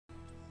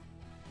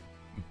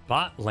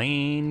Bot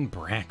lane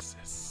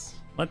Braxis.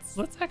 Let's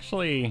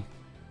actually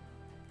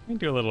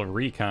do a little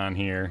recon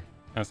here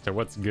as to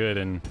what's good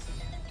in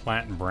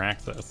Plat and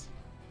Braxis.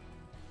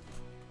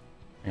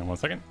 Hang on 1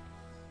 second.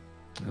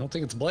 I don't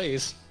think it's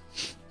Blaze.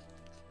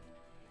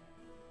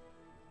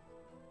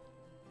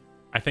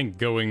 I think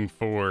going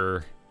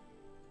for...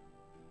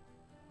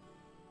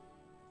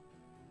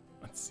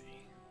 Let's see.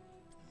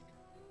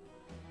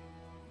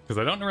 Because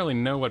I don't really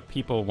know what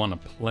people want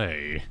to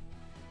play.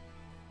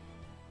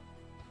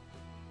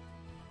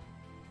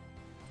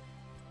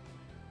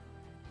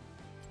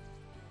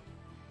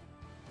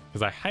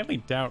 Because I highly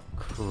doubt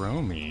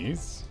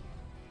Chromies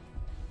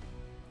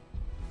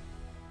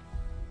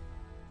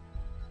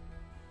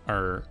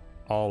are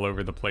all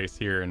over the place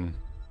here in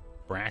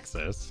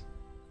Braxis.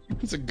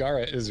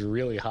 Zagara is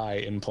really high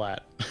in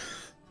Plat.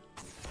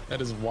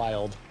 That is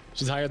wild.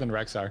 She's higher than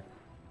Rexar.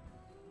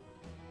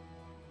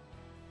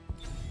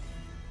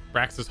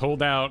 Braxis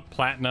Holdout,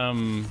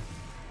 Platinum,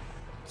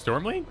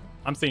 Stormleague?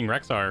 I'm seeing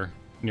Rexar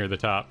near the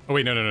top. Oh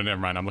wait, no, never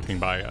mind. I'm looking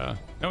by,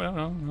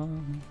 no.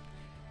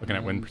 Looking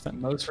at win percent.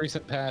 Most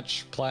recent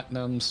patch,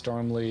 Platinum,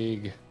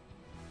 Stormleague.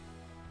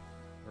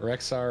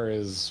 Rexar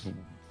is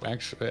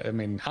actually, I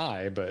mean,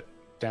 high, but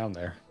down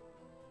there.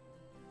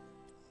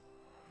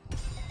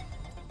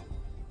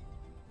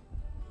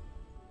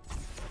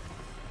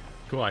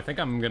 Cool, I think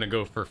I'm gonna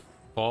go for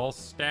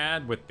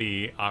Falstad with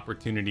the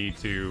opportunity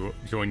to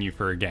join you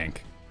for a gank.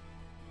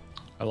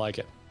 I like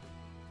it.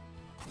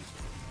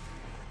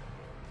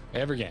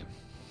 Every game.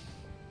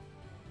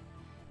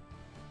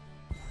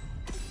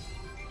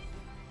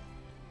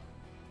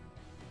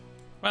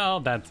 Well,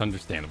 that's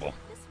understandable.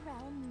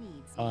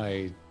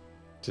 I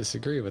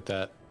disagree with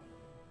that.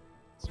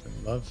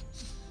 Spring love.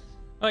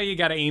 Oh, you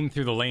gotta aim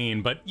through the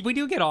lane, but we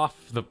do get off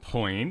the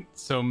point,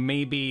 so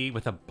maybe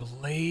with a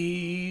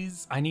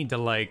Blaze, I need to,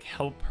 like,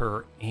 help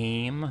her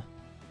aim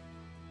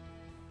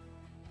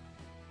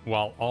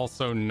while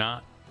also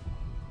not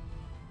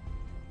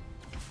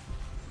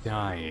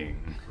dying.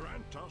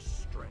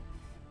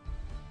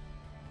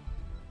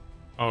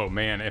 Oh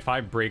man, if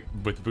I break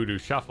with Voodoo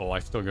Shuffle, I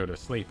still go to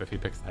sleep if he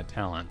picks that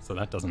talent, so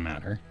that doesn't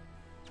matter.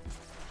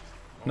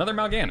 Another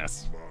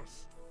Mal'Ganis.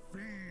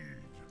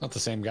 Not the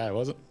same guy,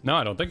 was it? No,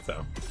 I don't think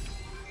so.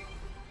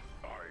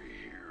 I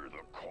hear the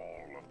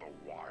call of the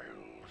wild.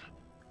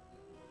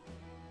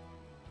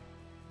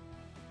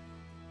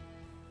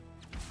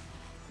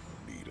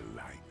 Need a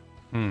light.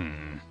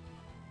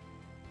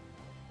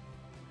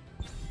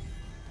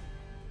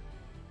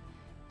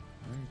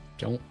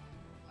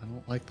 I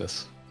don't like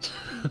this.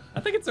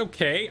 I think it's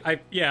okay.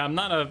 I'm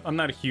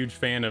not a huge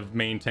fan of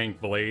main tank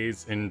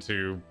Blaze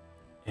into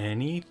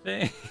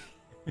anything.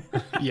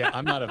 Yeah,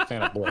 I'm not a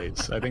fan of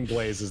Blaze. I think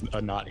Blaze is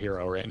a not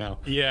hero right now.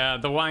 Yeah,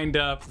 the wind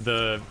up,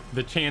 the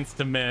chance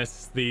to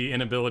miss, the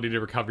inability to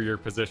recover your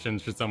position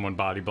should someone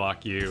body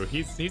block you.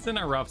 He's in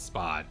a rough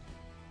spot.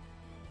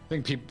 I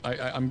think people.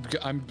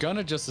 I'm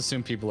gonna just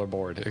assume people are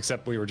bored.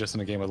 Except we were just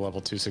in a game with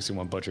level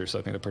 261 Butcher, so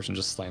I think the person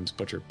just slams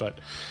Butcher. But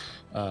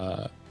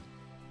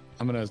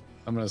I'm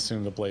gonna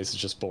assume the Blaze is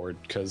just bored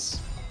because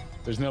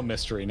there's no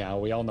mystery now.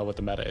 We all know what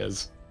the meta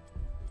is.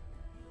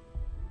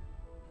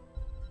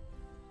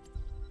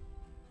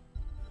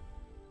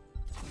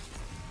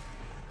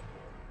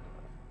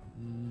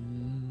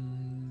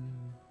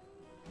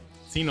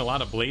 Seen a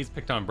lot of Blaze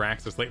picked on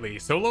Braxis lately.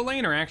 Solo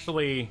lane or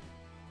actually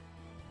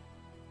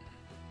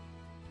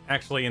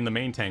in the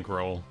main tank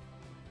role?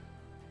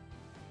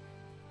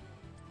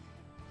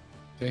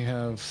 They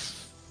have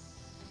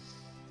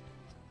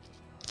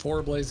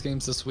 4 Blaze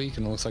games this week,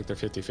 and it looks like they're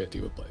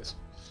 50-50 with Blaze.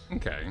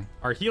 Okay.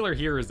 Our healer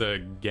here is a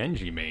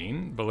Genji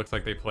main, but looks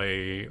like they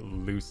play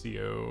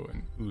Lucio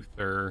and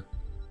Uther.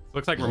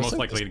 Looks like we're most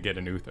likely to get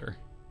an Uther.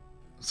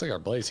 Looks like our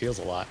Blaze heals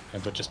a lot,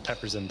 but just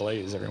peppers in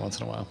Blaze every once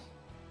in a while.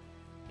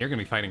 You're going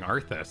to be fighting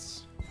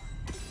Arthas.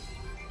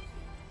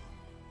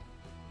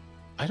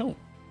 I don't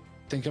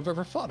think I've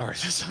ever fought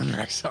Arthas on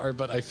Rexar,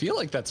 but I feel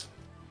like that's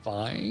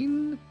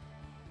fine.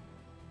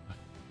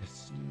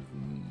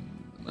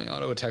 My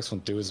auto attacks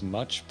won't do as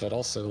much, but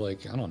also,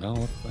 like, I don't know.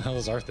 What the hell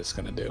is Arthas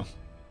going to do?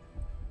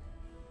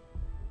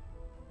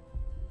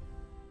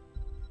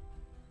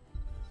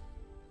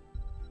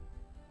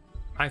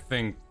 I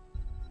think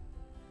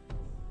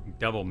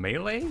double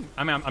melee?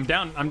 I mean, I'm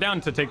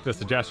down to take the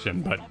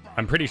suggestion, but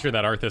I'm pretty sure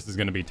that Arthas is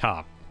going to be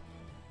top.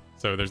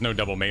 So there's no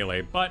double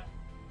melee, but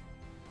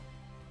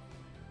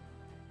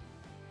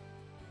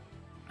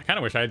I kind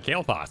of wish I had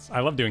Kael'thas. I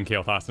love doing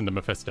Kael'thas into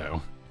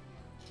Mephisto.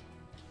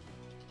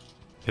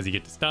 Because you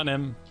get to stun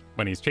him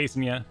when he's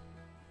chasing you.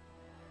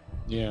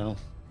 Yeah.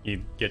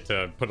 You get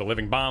to put a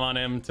living bomb on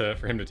him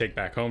for him to take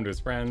back home to his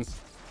friends.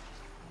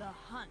 The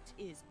hunt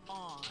is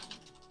on.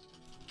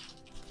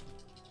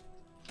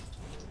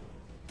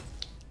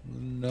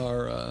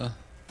 Lunara's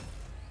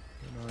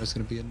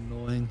gonna be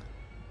annoying.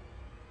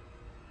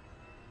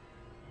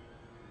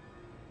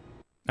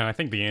 And I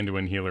think the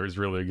Anduin healer is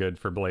really good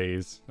for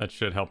Blaze. That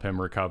should help him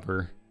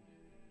recover.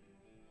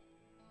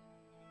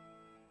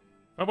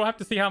 But we'll have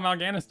to see how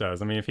Mal'Ganis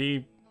does. I mean, if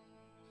he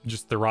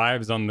just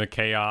thrives on the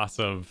chaos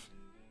of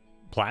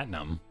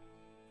platinum.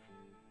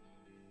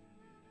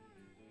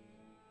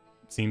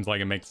 Seems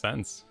like it makes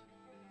sense.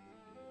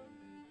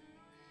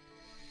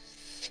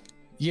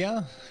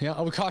 Yeah,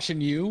 I would caution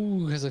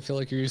you because I feel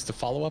like you're used to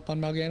follow up on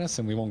Mal'Ganis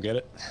and we won't get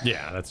it.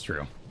 Yeah, that's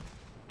true.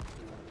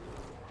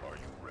 Are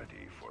you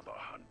ready for the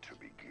hunt to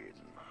begin?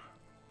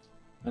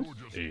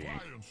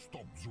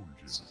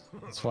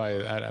 That's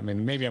why, I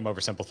mean, maybe I'm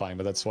oversimplifying,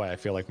 but that's why I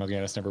feel like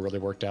Mal'Ganis never really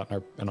worked out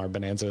in our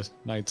Bonanza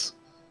nights.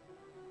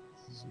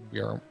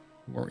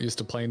 Weren't used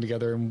to playing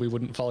together and we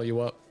wouldn't follow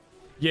you up.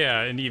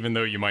 Yeah, and even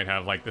though you might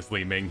have like this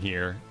Li Ming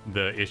here,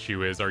 the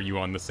issue is, are you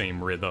on the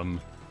same rhythm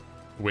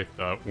with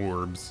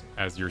orbs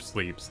as your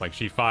sleeps? Like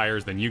she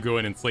fires, then you go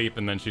in and sleep,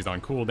 and then she's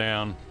on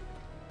cooldown.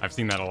 I've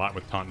seen that a lot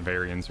with Taunt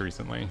Varians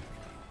recently.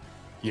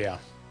 Yeah.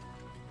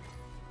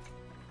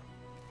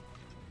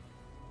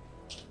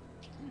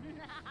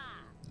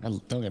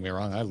 Don't get me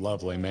wrong, I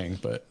love Li Ming,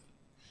 but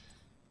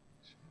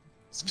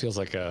this feels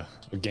like a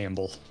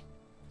gamble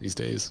these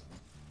days.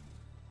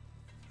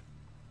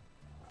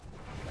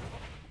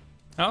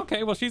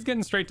 Okay, well she's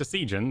getting straight to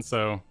Siegen,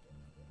 so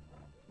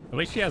at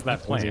least she has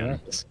that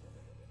plan.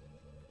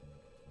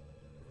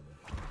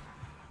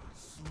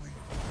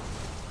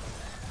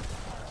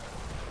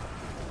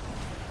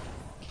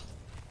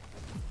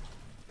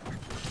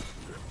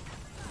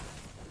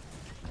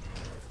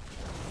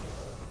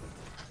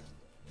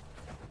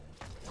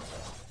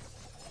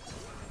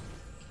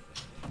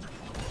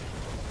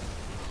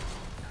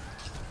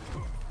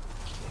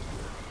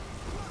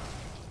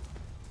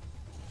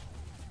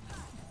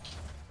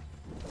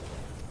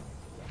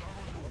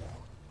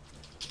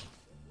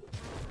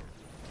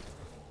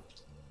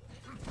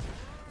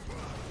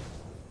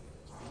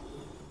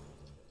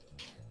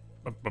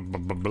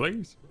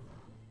 Blaze.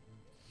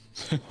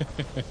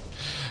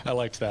 I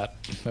liked that.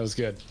 That was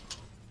good.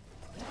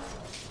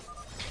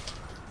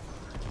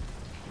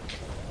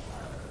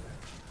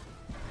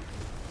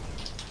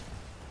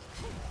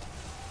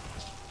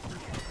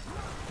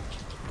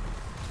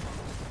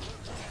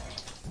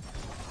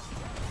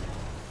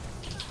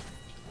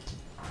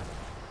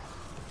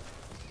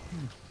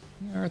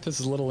 Alright,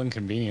 this is a little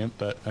inconvenient,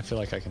 but I feel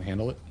like I can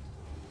handle it.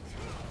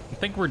 I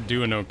think we're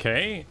doing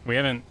okay. We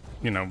haven't,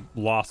 you know,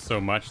 lost so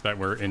much that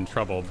we're in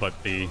trouble, but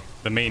the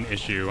main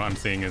issue I'm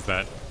seeing is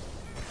that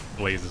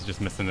Blaze is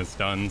just missing his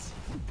stuns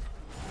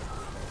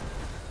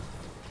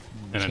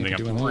and ending up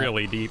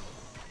really deep.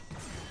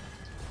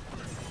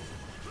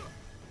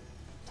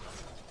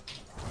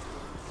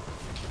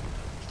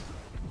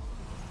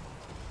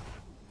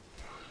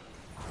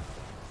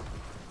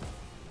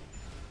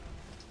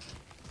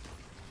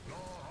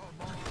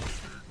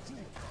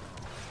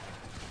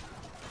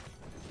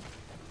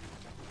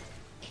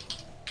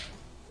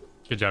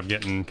 Good job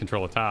getting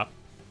control of top.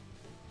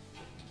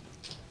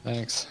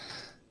 Thanks.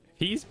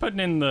 He's putting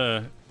in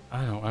the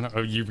I don't.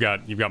 Oh, you've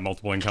got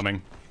multiple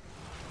incoming.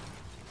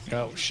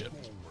 Oh shit.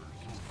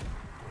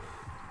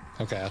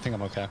 Okay, I think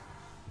I'm okay.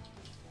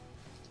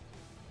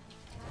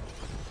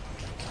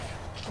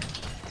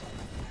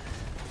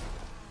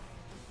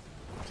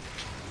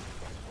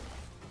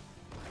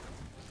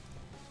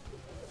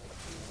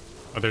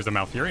 Oh, there's a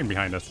Malfurion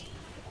behind us.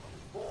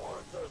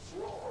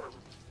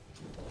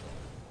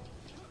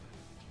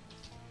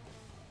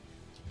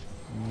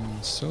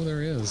 So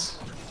there is.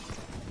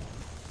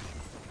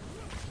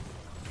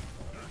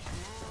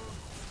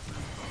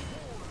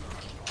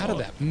 How did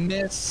that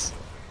miss?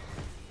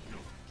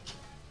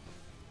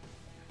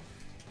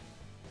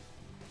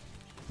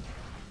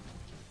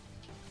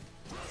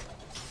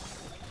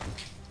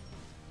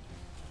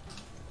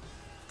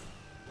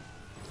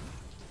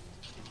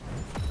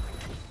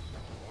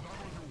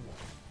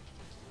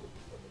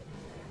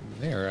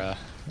 They're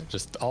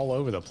just all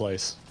over the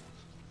place.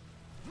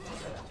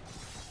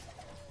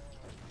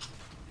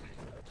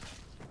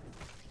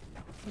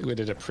 We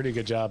did a pretty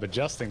good job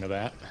adjusting to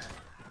that.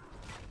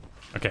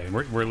 Okay,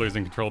 we're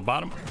losing control of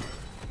bottom.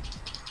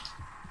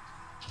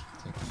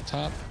 Take the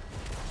top.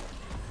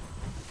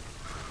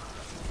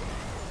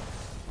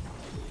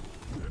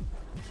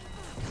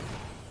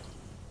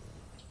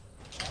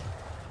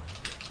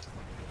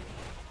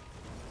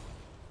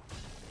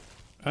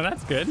 Oh,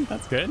 that's good.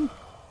 That's good.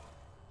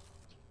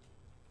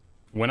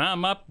 When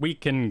I'm up, we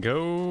can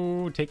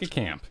go take a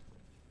camp.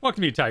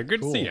 Welcome to you, Tiger.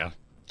 Good to see you.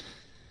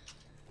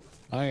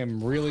 I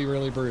am really,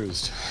 really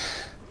bruised.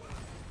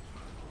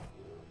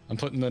 I'm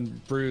putting the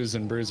bruise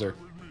in bruiser.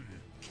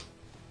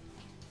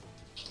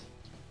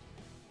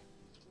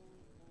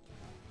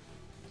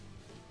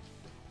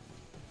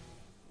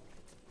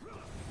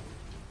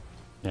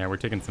 Yeah, we're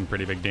taking some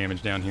pretty big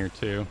damage down here,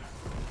 too.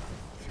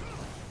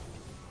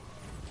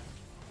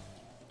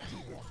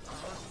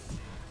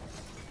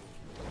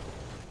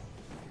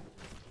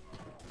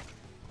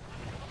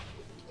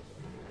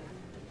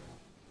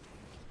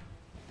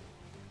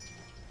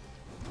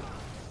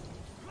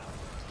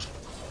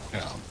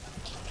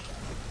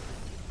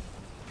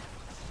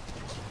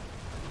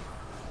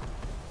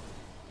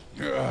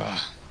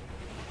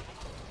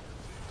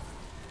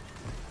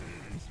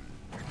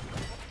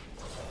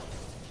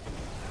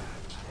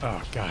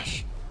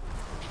 gosh.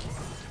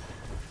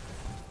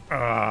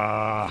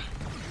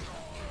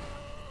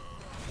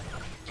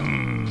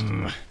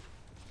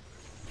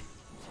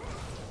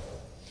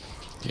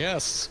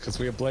 Yes, because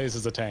we have Blaze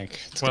as a tank.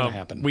 It's Well, gonna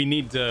happen. we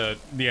need to.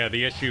 Yeah,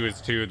 the issue is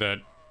too that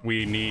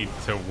we need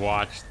to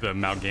watch the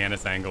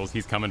Mal'Ganis angles.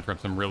 He's coming from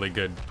some really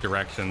good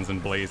directions,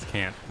 and Blaze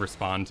can't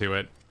respond to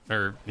it,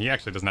 or he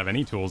actually doesn't have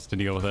any tools to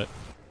deal with it.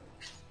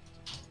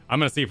 I'm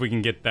gonna see if we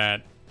can get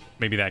that.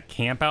 Maybe that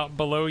camp out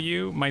below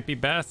you might be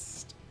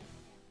best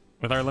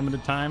with our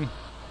limited time.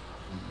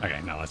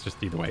 Okay, no, let's just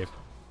do the wave.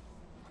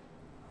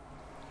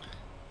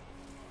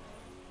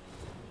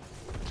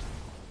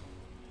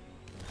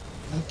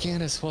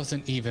 Mal'Ganis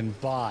wasn't even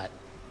bot.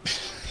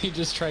 He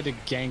just tried to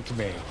gank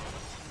me.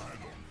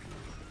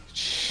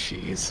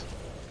 Jeez.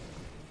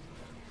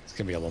 It's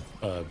gonna be a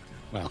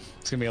well,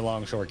 it's gonna be a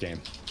long, short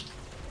game.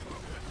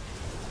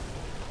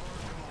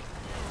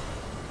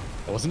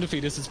 It wasn't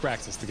Defeatus, it's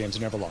Braxis. The games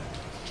are never long.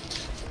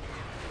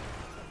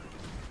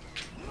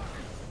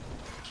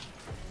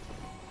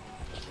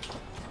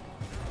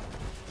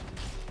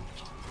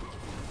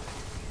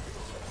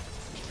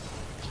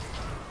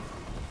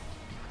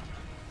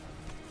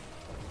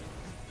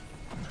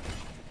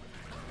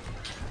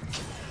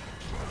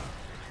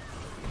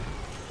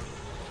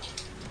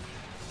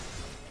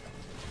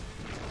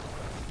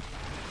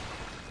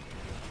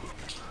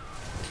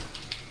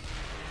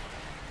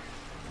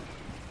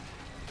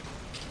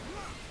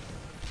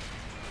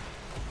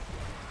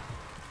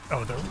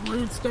 Oh, the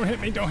roots! Don't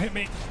hit me! Don't hit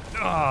me!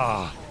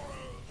 Ah!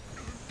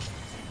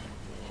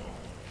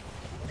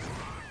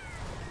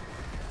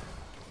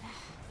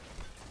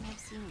 I've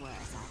seen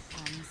worse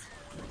outcomes.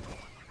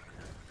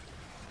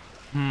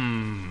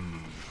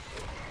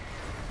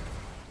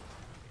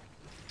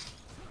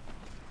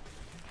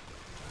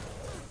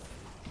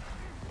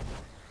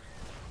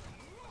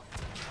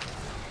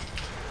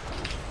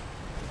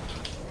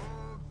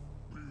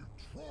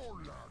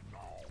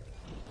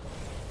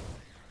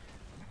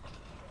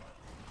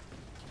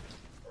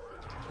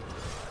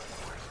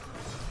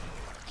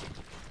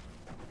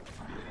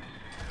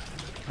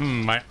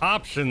 My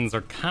options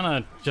are kind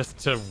of just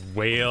to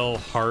wail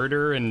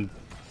harder and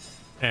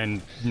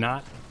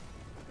not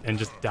and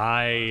just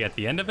die at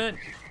the end of it.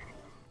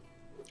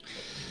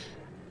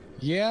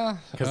 Yeah,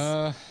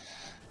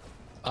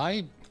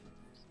 I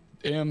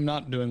am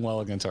not doing well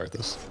against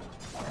Arthas.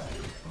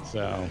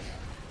 So,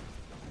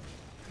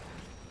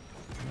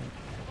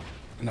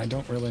 and I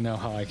don't really know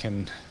how I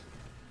can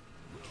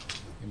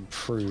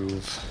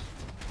improve.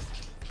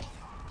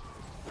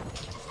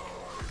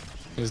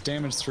 His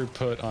damage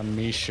throughput on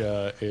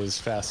Misha is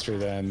faster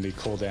than the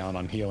cooldown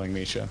on healing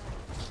Misha.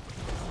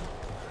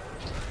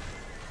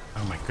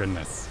 Oh my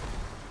goodness.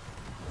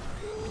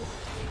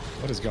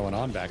 What is going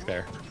on back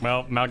there?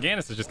 Well,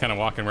 Mal'Ganis is just kind of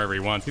walking wherever he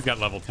wants. He's got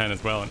level 10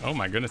 as well. And oh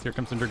my goodness, here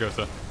comes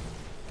Sindragosa.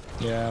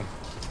 Yeah.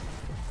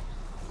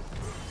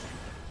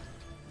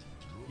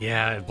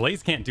 Yeah,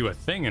 Blaze can't do a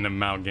thing in a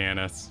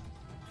Mal'Ganis.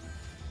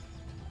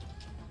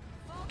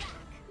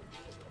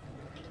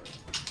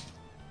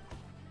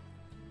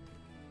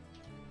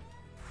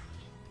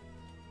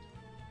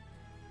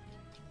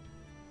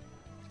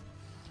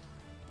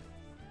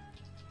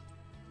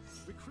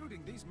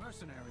 Recruiting these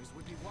mercenaries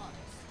would be wise.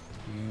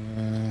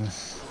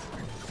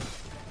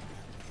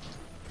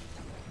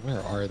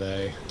 Where are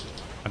they?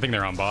 I think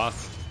they're on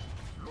boss.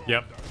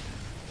 Yep.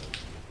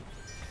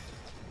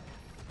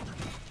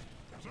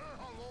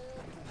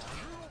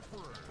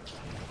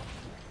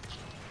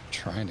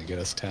 Trying to get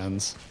us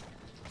 10s.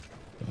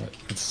 But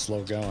it's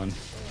slow going.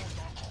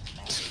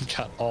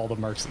 Got all the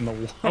mercs in the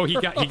wall. Oh, he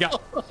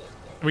got.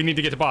 We need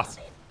to get to boss.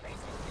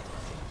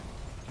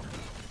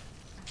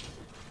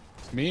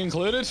 Me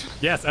included?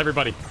 Yes,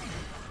 everybody.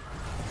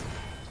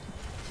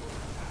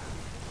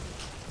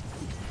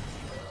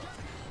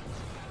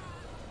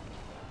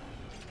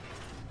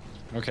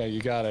 Okay,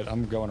 you got it.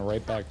 I'm going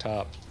right back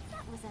top.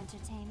 That was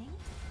entertaining.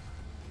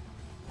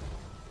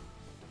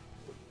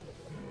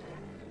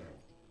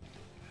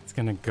 It's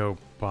gonna go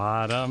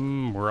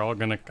bottom. We're all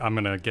gonna. I'm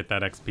gonna get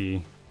that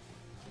XP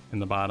in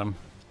the bottom.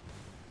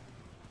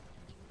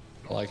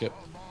 I like it.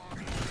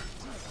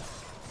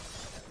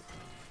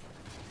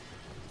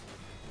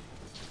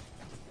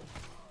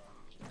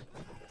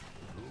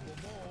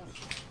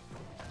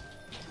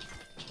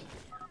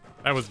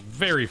 That was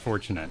very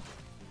fortunate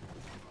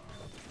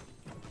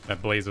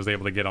that Blaze was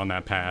able to get on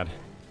that pad.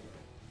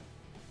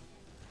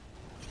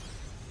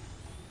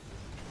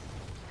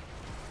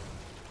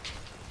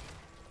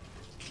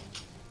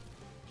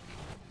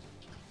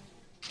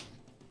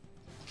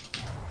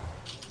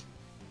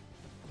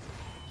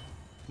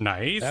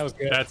 Nice. That was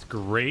good. That's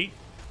great.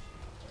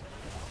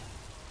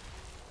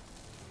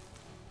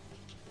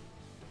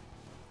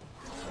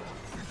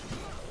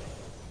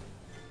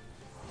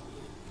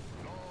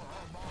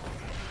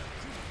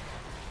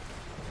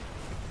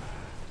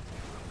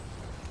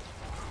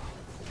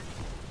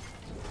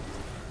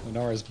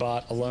 Minara's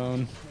bot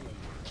alone.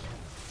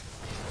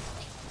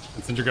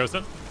 It's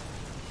Sindragosa.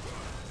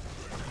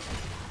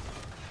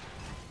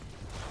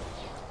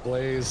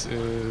 Blaze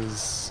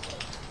is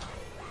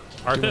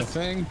Doing a Arthas?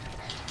 thing.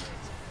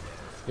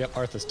 Yep,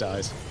 Arthas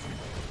dies.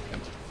 Yep.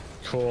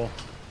 Cool.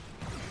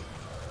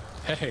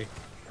 Hey.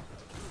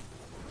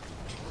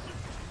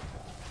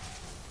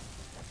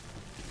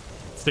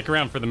 Stick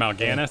around for the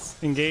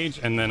Mal'Ganis engage,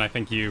 and then I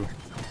think you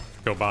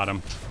go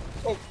bottom.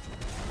 Oh.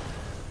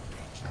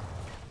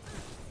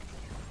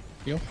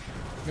 Heal.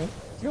 Heal.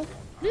 Heal.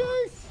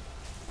 Yay!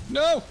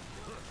 No!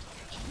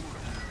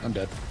 I'm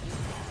dead.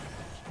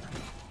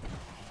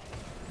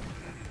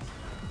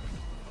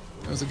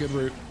 That was a good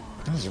route.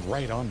 That was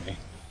right on me.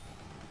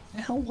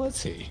 The hell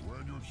was he?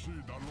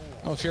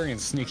 Oh,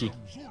 Furion's sneaky.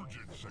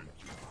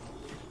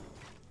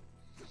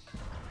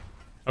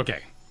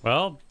 Okay,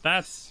 well,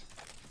 that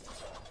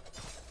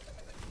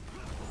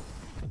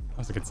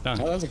was a good stun.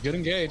 Oh, that was a good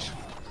engage.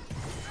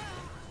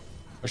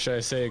 Or should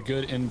I say a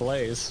good in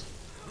blaze?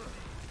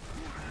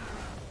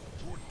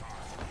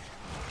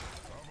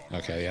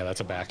 Okay, yeah,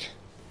 that's a back.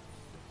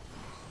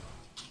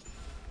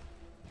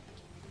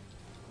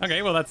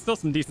 Okay, well, that's still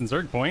some decent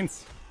Zerg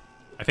points.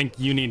 I think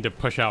you need to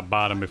push out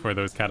bottom before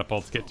those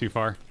catapults get too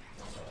far.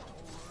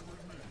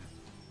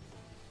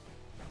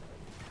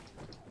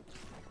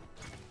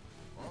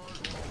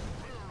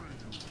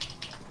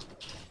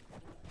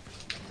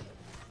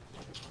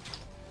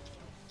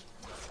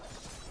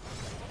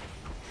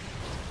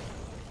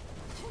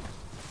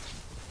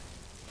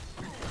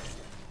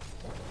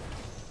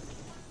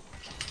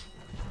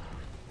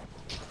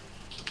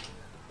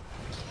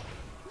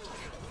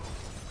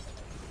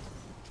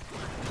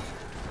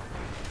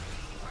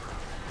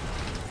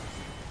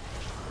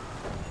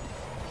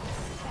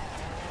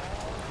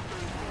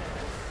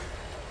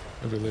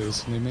 Did we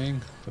lose Li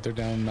Ming? But they're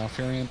down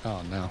Malfurion?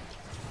 Oh no.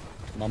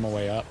 I'm on my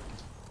way up.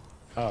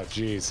 Oh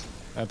jeez.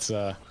 That's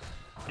Yeah,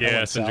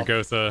 went south.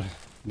 Sindragosa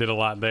did a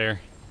lot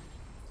there.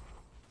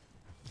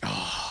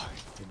 Oh,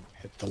 didn't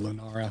hit the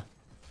Lunara.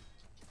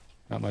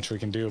 Not much we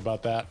can do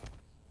about that.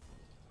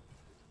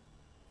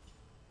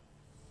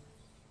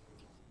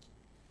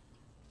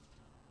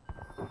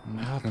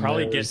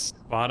 Probably get there's-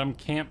 bottom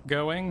camp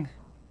going.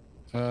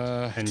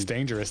 It's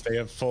dangerous. They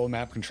have full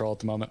map control at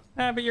the moment.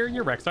 But you're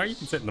Rexar. You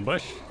can sit in the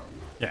bush.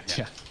 Yeah.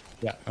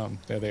 Yeah.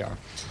 There they are.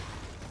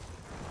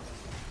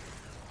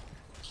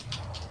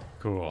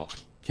 Cool.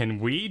 Can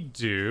we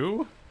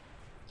do?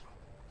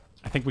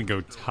 I think we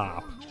go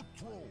top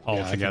all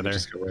Yeah, I think we together.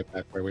 just go right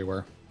back where we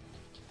were.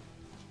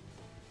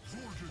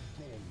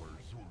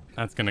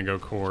 That's gonna go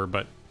core,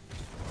 but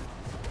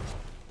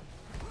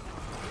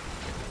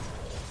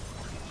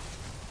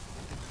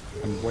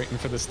I'm waiting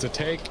for this to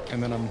take,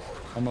 and then I'm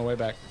on my way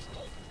back.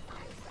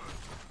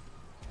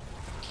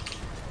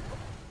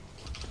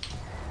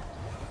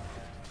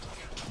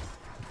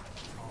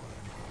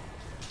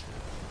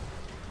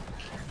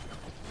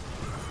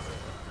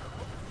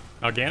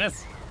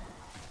 Mal'Ganis?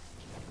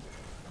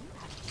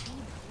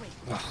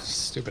 Oh,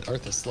 stupid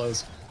Arthas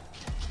slows.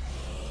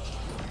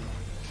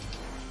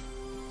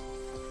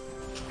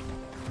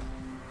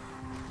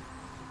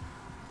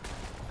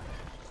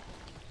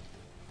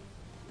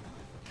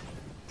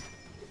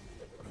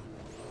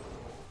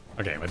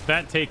 Okay, with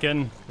that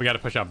taken, we got to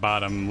push out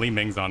bottom. Li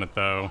Ming's on it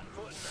though.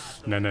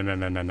 No.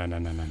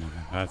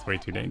 That's way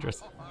too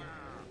dangerous.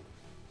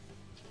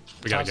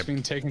 We gotta Top's get.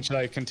 being taken. Should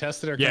I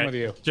contest it or come Yeah, with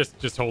you?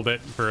 just hold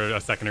it for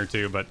a second or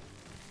two, but.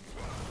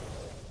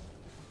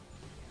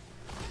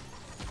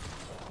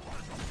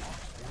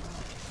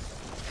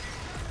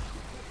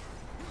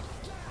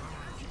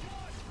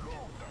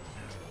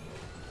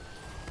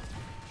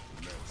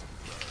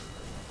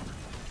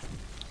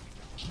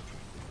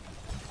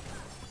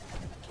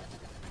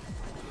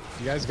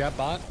 You guys got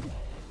bot?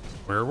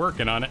 We're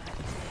working on it.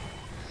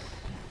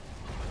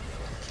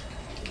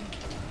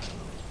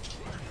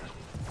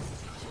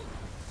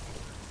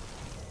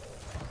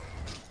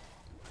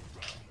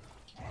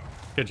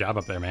 Good job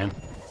up there, man.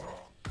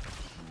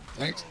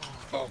 Thanks.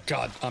 Oh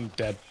god, I'm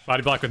dead.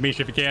 Body block with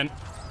Misha if you can.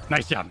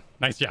 Nice job.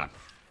 Nice job.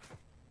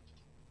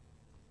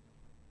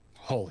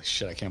 Holy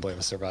shit, I can't believe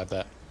I survived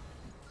that.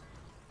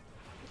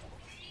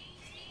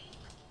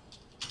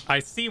 I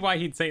see why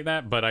he'd say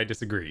that, but I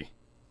disagree.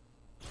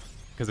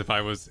 Because if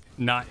I was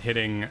not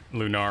hitting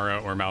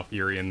Lunara or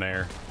Malfurion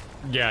there,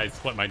 yeah, I'd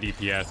split my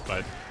DPS,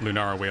 but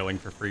Lunara wailing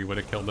for free would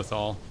have killed us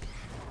all.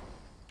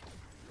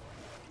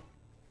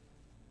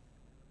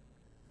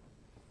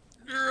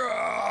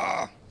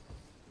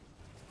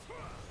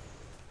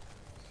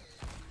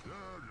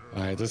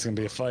 Alright, this is gonna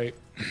be a fight.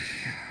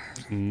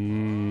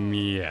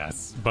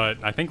 Yes, but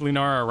I think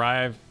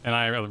Lunara and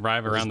I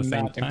arrive around the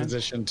same Not in time.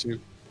 position to.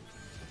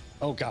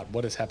 Oh god,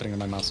 what is happening to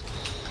my mouse?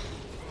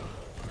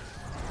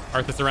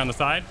 Arthas around the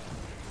side.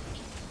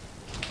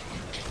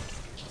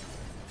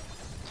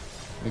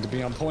 Need to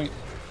be on point.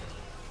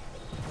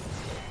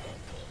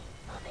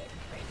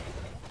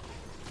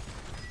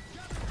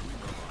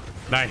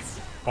 Nice.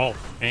 Oh,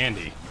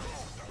 Andy.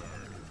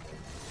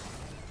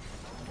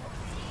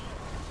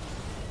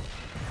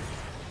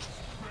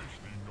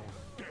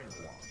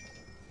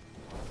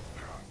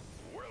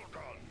 Well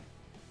done.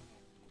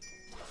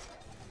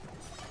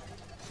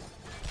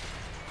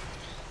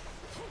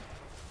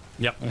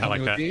 Yep, I Help like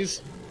me with that.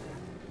 these?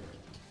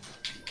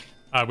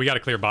 We got to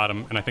clear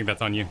bottom, and I think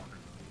that's on you.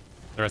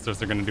 The rest of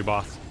us are going to do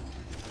boss.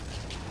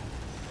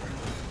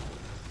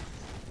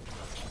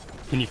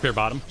 Can you clear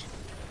bottom?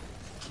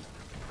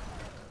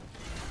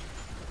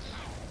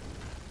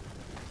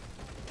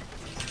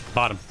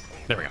 Bottom.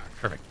 There we go.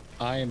 Perfect.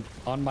 I am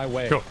on my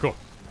way. Cool, cool.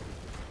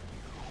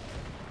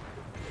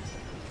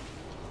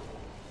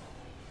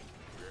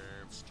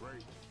 Damn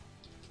straight.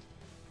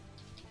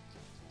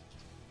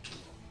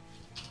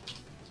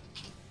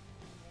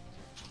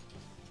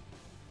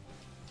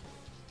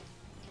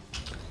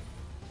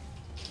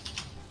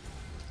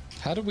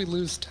 How did we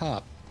lose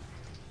top?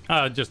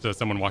 Just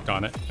someone walked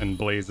on it, and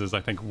Blaze is, I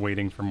think,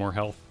 waiting for more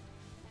health,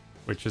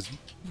 which is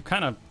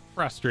kind of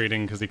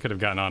frustrating because he could have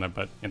gotten on it,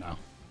 but, you know.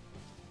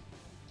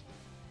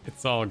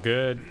 It's all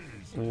good.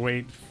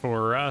 Wait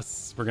for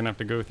us. We're going to have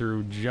to go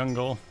through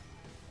jungle.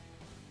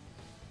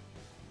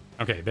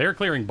 Okay, they're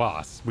clearing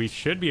boss. We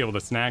should be able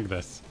to snag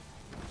this.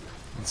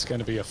 It's going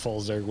to be a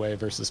full Zerg wave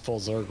versus full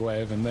Zerg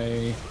wave, and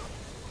they...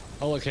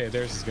 Oh, okay,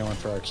 theirs is going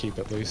for our keep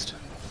at least.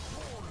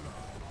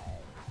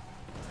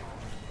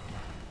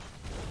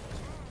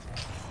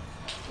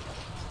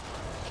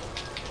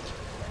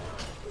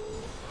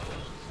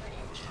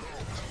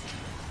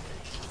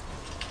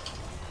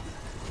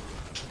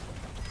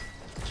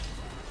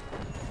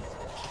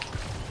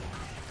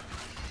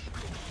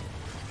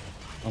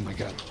 Oh my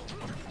god.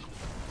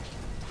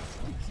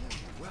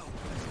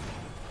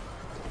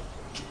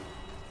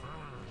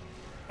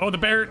 Oh, the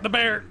bear, the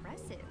bear.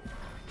 Impressive.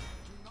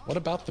 What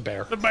about the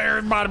bear? The bear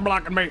is body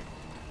blocking me.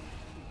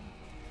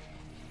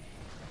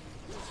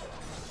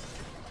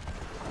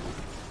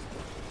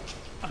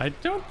 I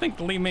don't think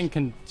Li Ming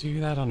can do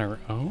that on her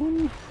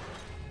own.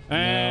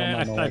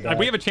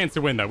 We have a chance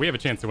to win, though. We have a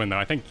chance to win, though.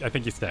 I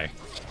think you stay.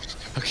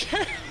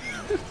 Okay.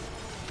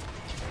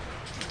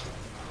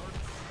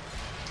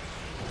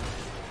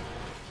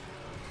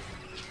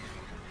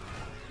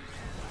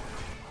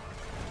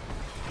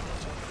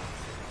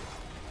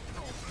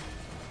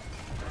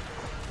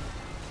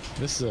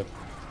 This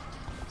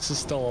is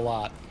still a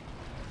lot.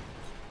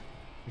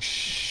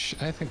 Shh,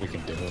 I think we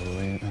can do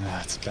it.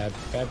 It's bad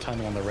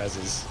timing on the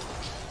reses.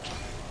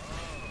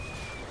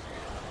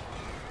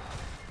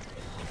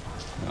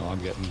 No, I'm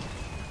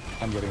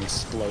getting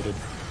exploded.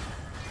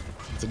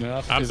 Is it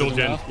enough? I'm Is it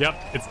Zuljin. enough? Yep,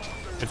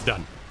 it's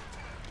done.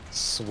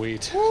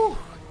 Sweet. Woo.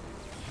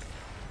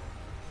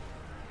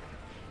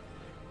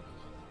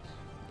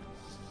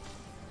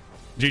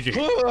 GG.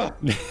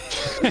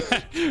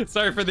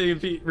 Sorry for the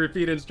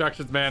repeat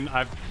instructions, man.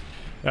 I've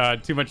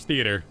too much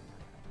theater.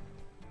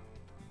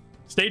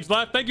 Stage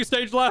left. Thank you,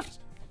 stage left.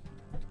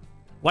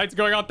 Lights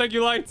going on. Thank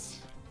you, lights.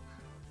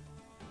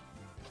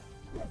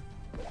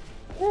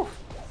 Woo.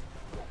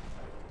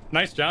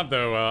 Nice job,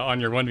 though,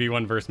 on your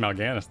 1v1 versus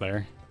Mal'Ganis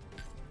there.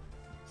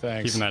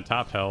 Thanks. Keeping that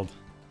top held.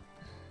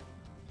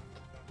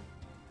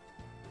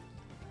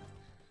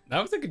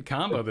 That was a good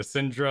combo. The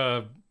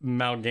Syndra,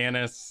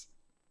 Mal'Ganis,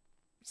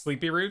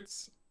 Sleepy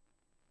Roots.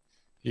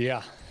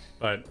 Yeah.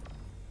 But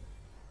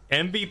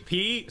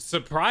MVP,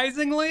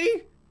 surprisingly,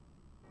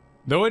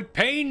 though it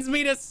pains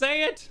me to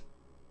say it,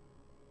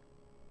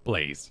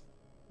 Blaze,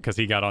 because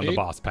he got on the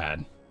boss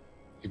pad.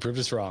 He proved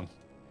us wrong.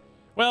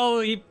 Well,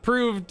 he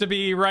proved to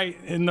be right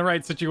in the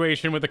right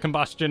situation with the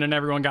combustion, and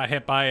everyone got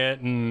hit by it,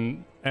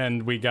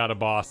 and we got a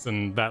boss,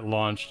 and that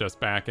launched us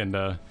back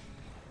into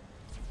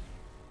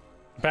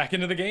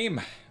the game.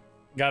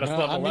 Got us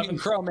level 11. Eating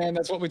Crow, man.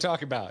 That's what we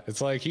talk about.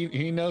 It's like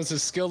he knows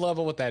his skill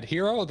level with that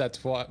hero.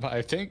 That's what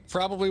I think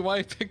probably why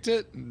he picked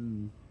it.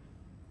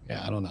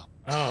 Yeah, I don't know.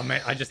 Oh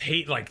man, I just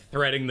hate like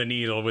threading the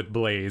needle with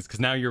Blaze,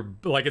 because now you're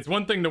like, it's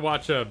one thing to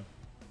watch a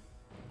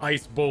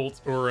Ice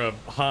Bolt or a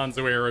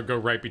Hanzo arrow go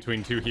right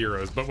between two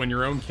heroes, but when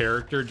your own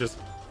character just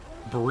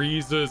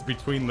breezes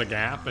between the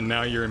gap and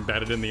now you're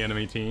embedded in the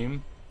enemy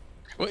team.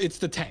 Well, it's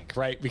the tank,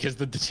 right? Because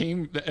the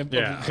team,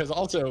 Yeah. because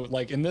also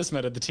like in this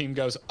meta, the team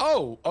goes,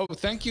 oh,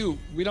 thank you.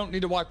 We don't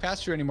need to walk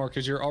past you anymore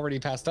because you're already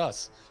past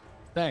us.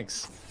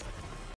 Thanks.